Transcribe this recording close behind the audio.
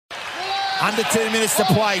Under 2 minutes to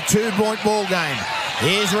play. 2-point ball game.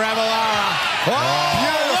 Here's Ravalawa.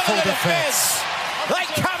 Beautiful defence. They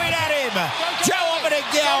coming at him. Joe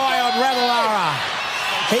Omenagawa on Ravalawa.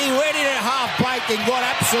 He went in at half-baked and got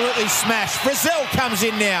absolutely smashed. Brazil comes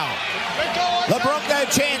in now. The Bronco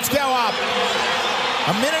chants go up.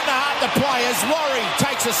 A minute and a half to play as Laurie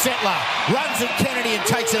takes a settler. Runs at Kennedy and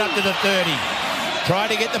takes it up to the 30. Trying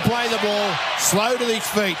to get to play the ball. Slow to his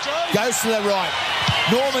feet. Goes to the right.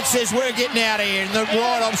 Norman says, we're getting out of here. And the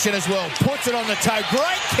right option as well. Puts it on the toe.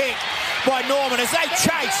 Great kick by Norman as they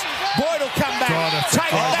chase. Boyd will come back.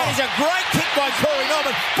 Take it. That is a great kick by Corey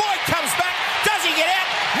Norman. Boyd comes back. Does he get out?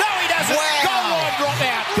 No, he doesn't. Wow. Goal line drop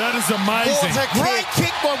out. That is amazing. Great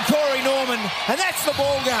kick by Corey Norman. And that's the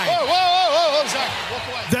ball game. Whoa, Zach. Walk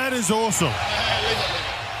away. That is awesome.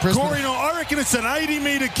 Corey Norman, I reckon it's an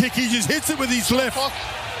 80-metre kick. He just hits it with his left.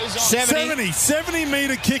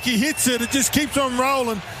 70-metre kick. He hits it. It just keeps on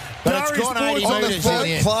rolling. But it's gone 80 metres in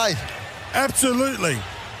the end. Play. Absolutely.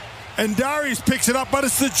 And Darius picks it up, but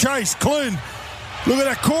it's the chase. Clune. Look at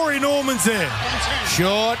that. Corey Norman's there.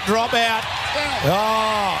 Short drop out.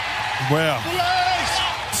 Oh. Wow.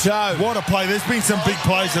 So What a play. There's been some big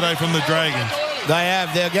plays today from the Dragons. they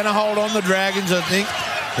have. They're going to hold on the Dragons, I think.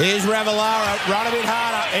 Here's Ravalawa. Run a bit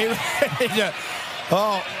harder.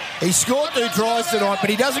 He scored 2 tries tonight, but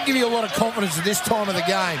he doesn't give you a lot of confidence at this time of the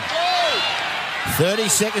game. 30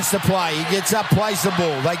 seconds to play. He gets up, plays the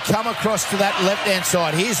ball. They come across to that left-hand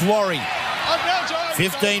side. Here's Laurie.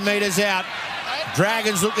 15 metres out.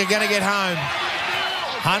 Dragons look they're going to get home.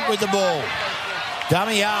 Hunt with the ball.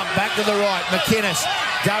 Dummy arm, back to the right. McInnes,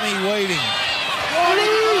 dummy weaving.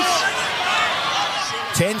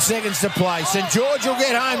 10 seconds to play. St George will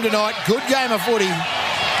get home tonight. Good game of footy.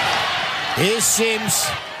 Here's Sims.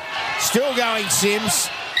 Still going Sims.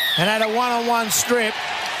 And had a one-on-one strip.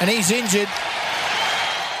 And he's injured.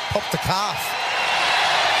 Popped the calf.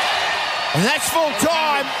 And that's full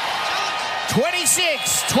time.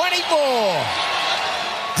 26-24.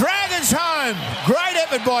 Dragons home. Great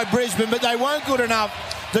effort by Brisbane, but they weren't good enough.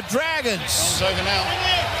 The Dragons. It's over now.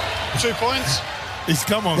 2 points. He's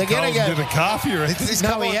come on, They're Carl's gonna go- did a calf, you reckon?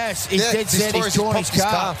 No, he has. He's dead set. He's torn his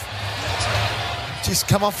calf. Just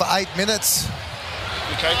come on for 8 minutes.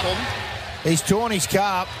 Okay, Corbin. He's torn his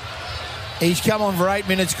calf. He's come on for 8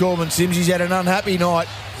 minutes, Corbin Sims. He's had an unhappy night.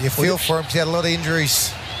 You feel for him. He had a lot of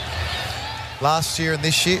injuries last year and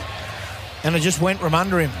this year. And it just went from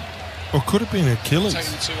under him. Or could have been Achilles.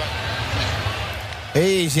 Taking the 2 up.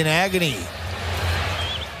 He's in agony.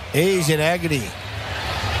 He's in agony.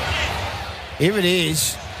 If it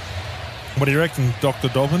is, What do you reckon, Dr.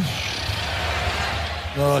 Dobbin?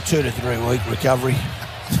 2 to 3 week recovery.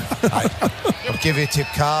 I'll give you a tip,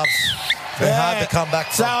 calves. They're hard to come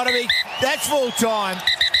back So from. that's full time.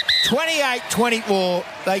 28-24.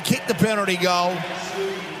 They kicked the penalty goal.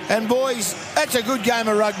 And boys, that's a good game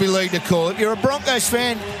of rugby league to call it. You're a Broncos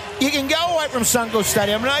fan. You can go away from Suncorp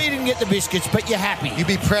Stadium. I know you didn't get the biscuits, but you're happy. You'd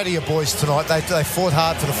be proud of your boys tonight. They fought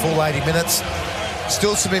hard for the full 80 minutes.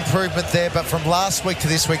 Still some improvement there, but from last week to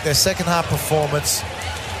this week, their second half performance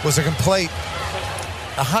was a complete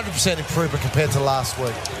 100% improvement compared to last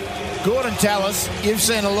week. Gorden, Tallis, you've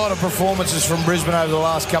seen a lot of performances from Brisbane over the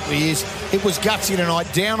last couple of years. It was gutsy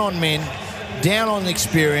tonight, down on men, down on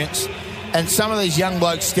experience, and some of these young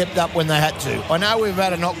blokes stepped up when they had to. I know we've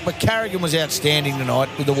had a knock, but Carrigan was outstanding tonight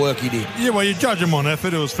with the work he did. Yeah, well, you judge him on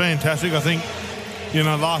effort. It was fantastic. I think,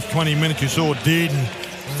 last 20 minutes you saw Dearden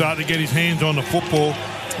start to get his hands on the football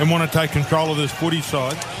and want to take control of this footy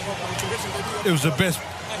side. It was the best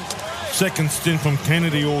second stint from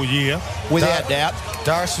Kennedy all year. Without doubt.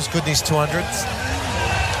 Darius was good in his 200s.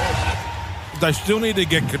 They still need to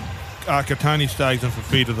get Katoni Staggs for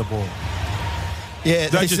feet of the ball. Yeah,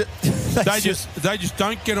 They just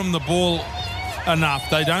don't get them the ball enough.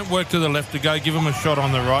 They don't work to the left to go give them a shot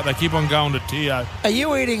on the right. They keep on going to Tio. Are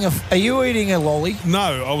you eating a lolly?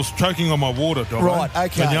 No, I was choking on my water, Dom. Right,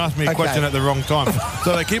 okay. And you asked me a question at the wrong time.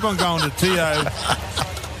 So they keep on going to Tio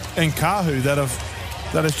and Kahu that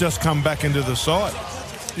has just come back into the side.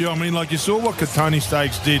 You saw what Katoni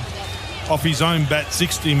Staggs did off his own bat,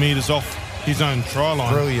 60 metres off his own try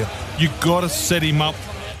line. Brilliant. You got to set him up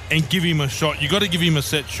and give him a shot. You got to give him a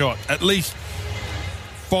set shot at least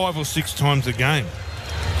 5 or 6 times a game.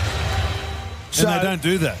 And they don't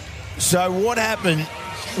do that. So what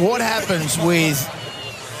happens with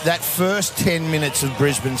that first 10 minutes of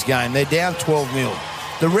Brisbane's game? They're down 12-0.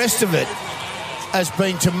 The rest of it has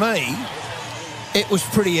been, to me, it was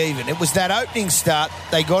pretty even. It was that opening start.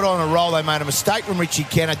 They got on a roll. They made a mistake from Richie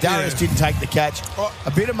Kenner. Darius didn't take the catch.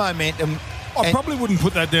 A bit of momentum. I probably wouldn't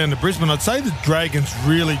put that down to Brisbane. I'd say the Dragons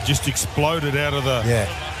really just exploded out of the... Yeah.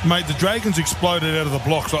 Mate, the Dragons exploded out of the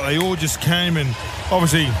blocks. Like, they all just came, and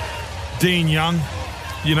obviously Dean Young,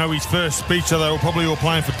 you know, his first speech, so they were probably all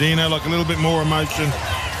playing for Dino, like a little bit more emotion.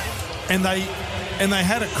 And they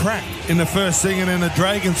had a crack in the first thing, and then the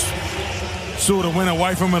Dragons sort of went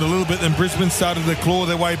away from it a little bit, then Brisbane started to claw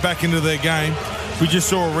their way back into their game. We just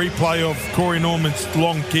saw a replay of Corey Norman's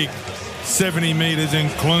long kick, 70 metres, and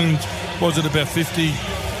Clune, was it about 50,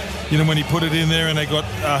 you know, when he put it in there, and they got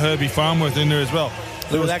Herbie Farnworth in there as well.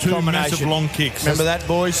 There was that two massive long kicks. Remember that,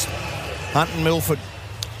 boys? Hunt and Milford.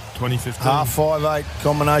 2015. Half 5'8"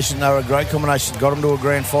 combination. They were a great combination. Got them to a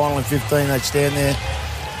grand final in 15. They'd stand there.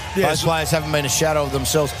 Those players haven't been a shadow of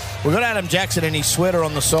themselves. We've got Adam Jackson in his sweater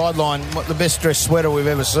on the sideline. The best dressed sweater we've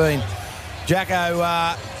ever seen. Jacko,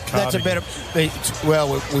 that's a better...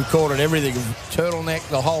 Well, we've called it everything. Turtleneck,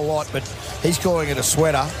 the whole lot, but he's calling it a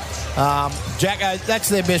sweater. Jacko, that's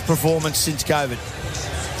their best performance since COVID.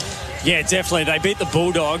 Yeah, definitely. They beat the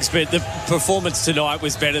Bulldogs, but the performance tonight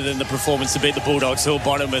was better than the performance to beat the Bulldogs, who are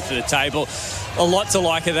bottom of the table. A lot to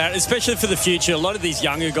like of that, especially for the future. A lot of these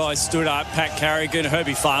younger guys stood up. Pat Carrigan,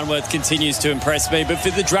 Herbie Farnworth continues to impress me. But for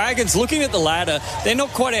the Dragons, looking at the ladder, they're not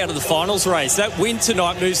quite out of the finals race. That win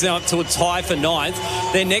tonight moves them up to a tie for ninth.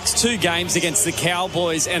 Their next two games against the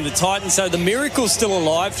Cowboys and the Titans. So the miracle's still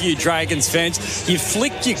alive for you Dragons fans. You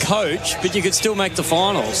flicked your coach, but you could still make the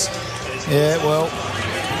finals. Yeah, well...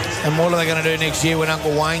 And what are they going to do next year when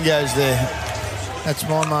Uncle Wayne goes there? That's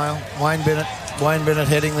my mail. Wayne Bennett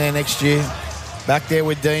heading there next year. Back there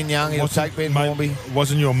with Dean Young. He'll take Ben Hornby.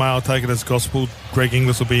 Wasn't your mail taken as gospel? Greg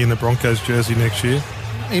Inglis will be in the Broncos jersey next year.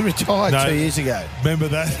 He retired 2 years ago. Remember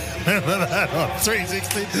that? Remember that on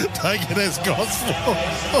 360? Take it as gospel.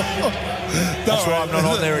 That's why I'm not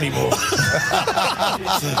on there anymore.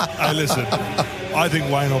 Hey, listen. I think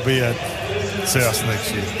Wayne will be at South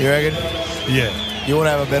next year. You reckon? Yeah. You want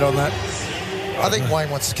to have a bet on that? I think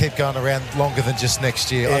Wayne wants to keep going around longer than just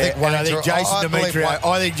next year. Yeah, I think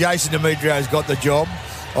Jason Demetrio's got the job.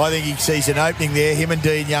 I think he sees an opening there. Him and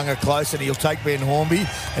Dean Young are close, and he'll take Ben Hornby,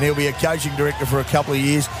 and he'll be a coaching director for a couple of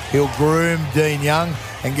years. He'll groom Dean Young,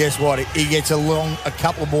 and guess what? He gets a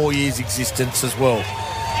couple more years' existence as well.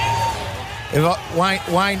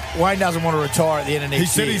 Wayne doesn't want to retire at the end of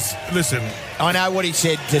next year. Listen. I know what he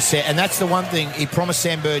said to Sam, and that's the one thing. He promised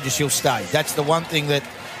Sam Burgess he'll stay. That's the one thing that...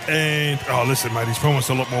 And, listen, mate, he's promised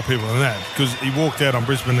a lot more people than that, because he walked out on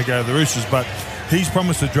Brisbane to go to the Roosters, but he's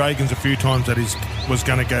promised the Dragons a few times that he was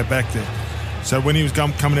going to go back there. So when he was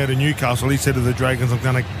coming out of Newcastle, he said to the Dragons, I'm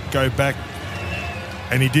going to go back,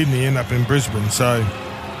 and he didn't. He ended up in Brisbane, so...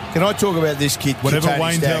 Can I talk about this kid, whatever Katoni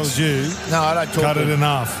Wayne Staggs? tells you, no, I don't talk cut it in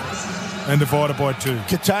half and divide it by 2.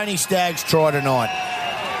 Katoni Staggs try tonight.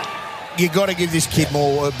 You've got to give this kid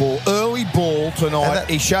more ball. Early ball tonight.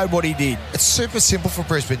 He showed what he did. It's super simple for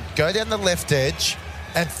Brisbane. Go down the left edge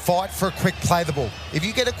and fight for a quick play the ball. If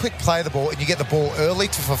you get a quick play the ball and you get the ball early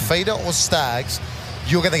to Fafita or Staggs,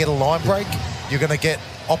 you're going to get a line break, you're going to get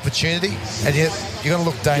opportunity, and you're going to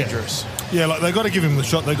look dangerous. Yeah, like they've got to give him the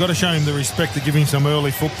shot. They've got to show him the respect to give him some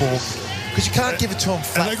early football. Because you can't give it to him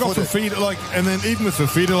flat-footed. And they got Fafita, and then even with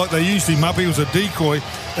Fafita, they used him up. He was a decoy,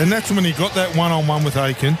 and that's when he got that one-on-one with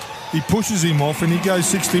Aiken. He pushes him off and he goes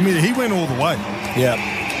 60 metres. He went all the way. Yeah.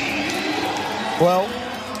 Well,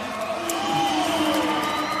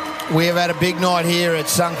 we have had a big night here at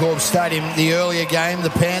Suncorp Stadium. The earlier game, the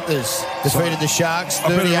Panthers defeated the Sharks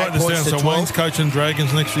 38 points to 12. Wayne's coaching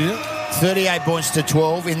Dragons next year. 38 points to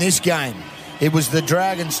 12 in this game. It was the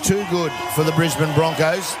Dragons too good for the Brisbane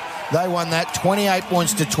Broncos. They won that 28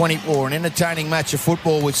 points to 24. An entertaining match of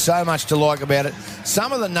football with so much to like about it.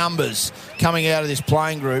 Some of the numbers coming out of this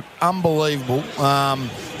playing group, unbelievable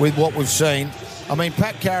with what we've seen. I mean,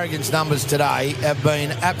 Pat Carrigan's numbers today have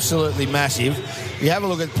been absolutely massive. You have a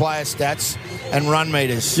look at player stats and run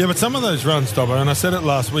meters. Yeah, but some of those runs, Dobbo, and I said it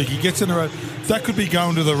last week, he gets in a row. That could be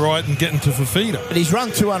going to the right and getting to Fafita. But he's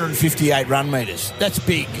run 258 run meters. That's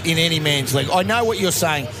big in any man's league. I know what you're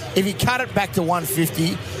saying. If you cut it back to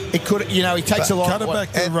 150, it could, he takes a lot. Cut it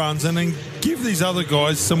back to the runs and then give these other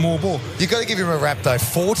guys some more ball. You've got to give him a rap, though.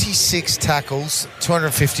 46 tackles,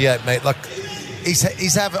 258 metres. Like, he's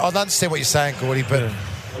having... I understand what you're saying, Gordy, but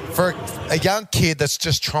for a young kid that's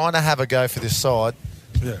just trying to have a go for this side...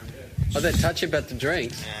 Yeah. Oh, that touch about the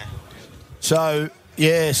drinks. So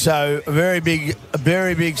a very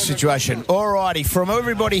big situation. All righty, from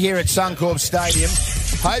everybody here at Suncorp Stadium,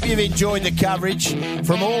 hope you've enjoyed the coverage.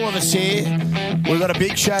 From all of us here, we've got a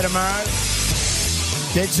big show tomorrow.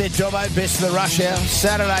 Dead Set Dobbo, best of the rush hour,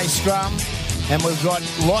 Saturday scrum, and we've got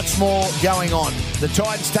lots more going on. The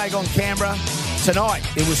Titans take on Canberra. Tonight,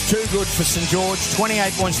 it was too good for St George,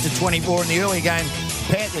 28 points to 24 in the early game.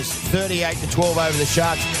 Panthers 38 to 12 over the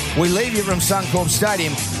Sharks. We leave you from Suncorp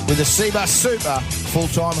Stadium with the Seabus Super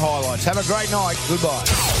full-time highlights. Have a great night. Goodbye.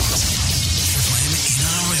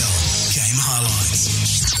 NRL game highlights.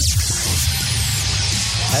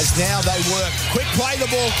 As now they work. Quick play, the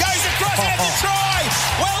ball goes across and the try.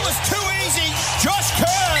 Well, it was too easy. Josh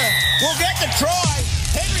Kerr will get the try.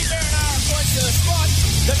 Henry Marinara points to the spot.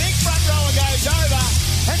 The big front rower goes over.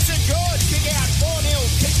 And St George kick out 4-0.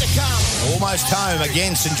 Kick to come. Almost home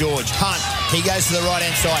again, St George. Hunt. He goes to the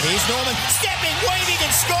right-hand side. Here's Norman. Stepping, weaving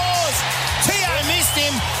and scores. T.O. missed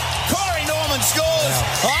him. Corey Norman scores.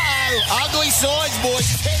 Uh-oh. Ugly sides, boys.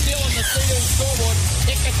 10-0 on the Sea scoreboard.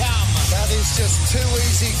 Kick to come. That is just too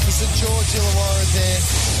easy for St George Illawarra there.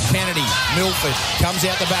 Kennedy, Milford, comes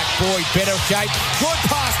out the back. Boyd, better shape. Good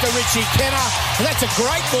pass to Richie Kenner. And that's a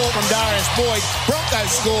great ball from Darius Boyd.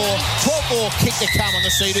 Broncos score. 12-4 kick to come on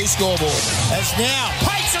the C2 scoreboard. As now,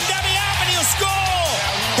 pace some dummy half and he'll score.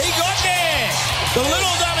 He got there. The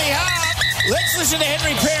little dummy half. Let's listen to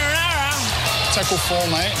Henry Perenara. Tackle 4,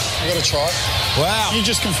 mate. You got to try. Wow. You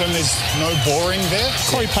just confirm there's no boring there?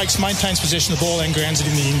 Corey Pakes maintains possession of the ball and grounds it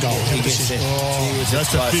in the in-goal. He gets it.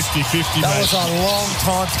 That's a 50-50, That mate. was a long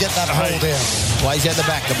time to get that ball down. Plays out the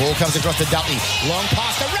back. The ball comes across to Dudley. Long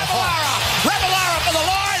pass to Ravalaara. Ravalaara for the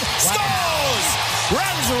line. Scores.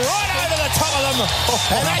 Runs right over the top of them.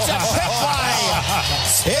 And that's a pep play.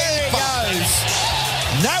 Here he goes.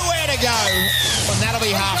 Nowhere to go. And that'll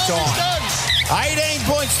be half-time. 18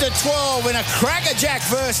 points to 12 in a crackerjack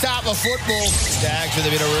first half of football. Staggs with a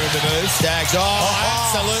bit of room to move. Staggs,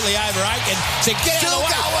 absolutely over Aiken. To get out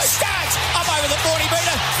of the way. Staggs up over the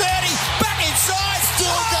 40-metre. 30, back inside.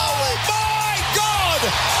 Still going. My God.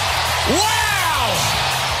 Wow.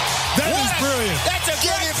 That is brilliant. That's a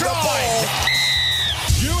great try.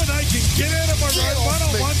 You and Aiken, get out of my road.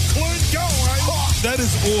 One-on-one. Clune, go away. That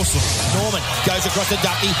is awesome. Norman goes across to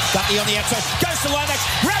Ducky. Ducky on the outside. Goes to Lomax.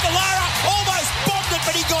 Ravalaara almost bombed it,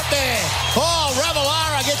 but he got there. Oh,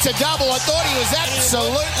 Ravalaara gets a double. I thought he was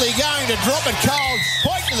absolutely going to drop it cold.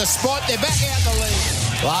 Point to the spot. They're back out in the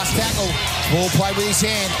lead. Last tackle. Ball played with his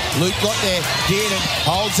hand. Luke got there. Dearden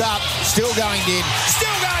holds up. Still going Dearden.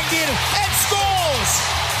 Still going Dearden. And scores.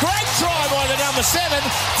 Great try by the number 7.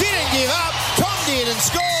 Didn't give up. Tom Dearden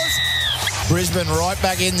scores. Brisbane right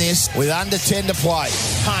back in this with under 10 to play.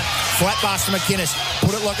 Hunt, flat pass to McInnes.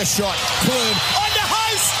 Put it like a shot. Clune on the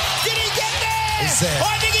host. Did he get there? He's there.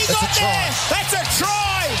 I think he got there. That's a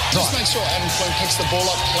try. Just make sure Adam Clune picks the ball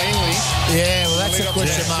up cleanly. Yeah, well, that's a Lead up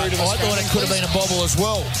question to mark. the I thought it could have been a bobble as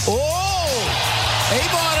well. Oh, he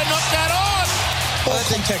might have knocked that on. Ball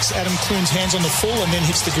contacts Adam Clune's hands on the full and then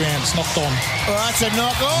hits the ground. It's knocked on. Well, that's a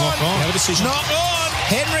knock on. Knock on. Have a decision. Knock on.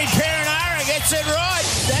 Henry Perenara gets it right.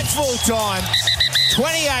 That's full time.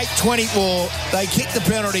 28-24. They kick the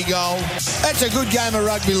penalty goal. That's a good game of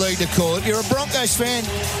rugby league to call it. You're a Broncos fan.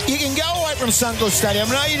 You can go away from Suncorp Stadium.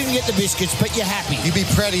 I know you didn't get the biscuits, but you're happy. You'd be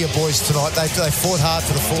proud of your boys tonight. They fought hard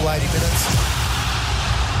for the full 80 minutes.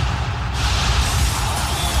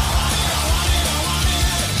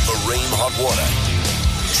 Marine Hot Water.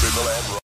 Triple M.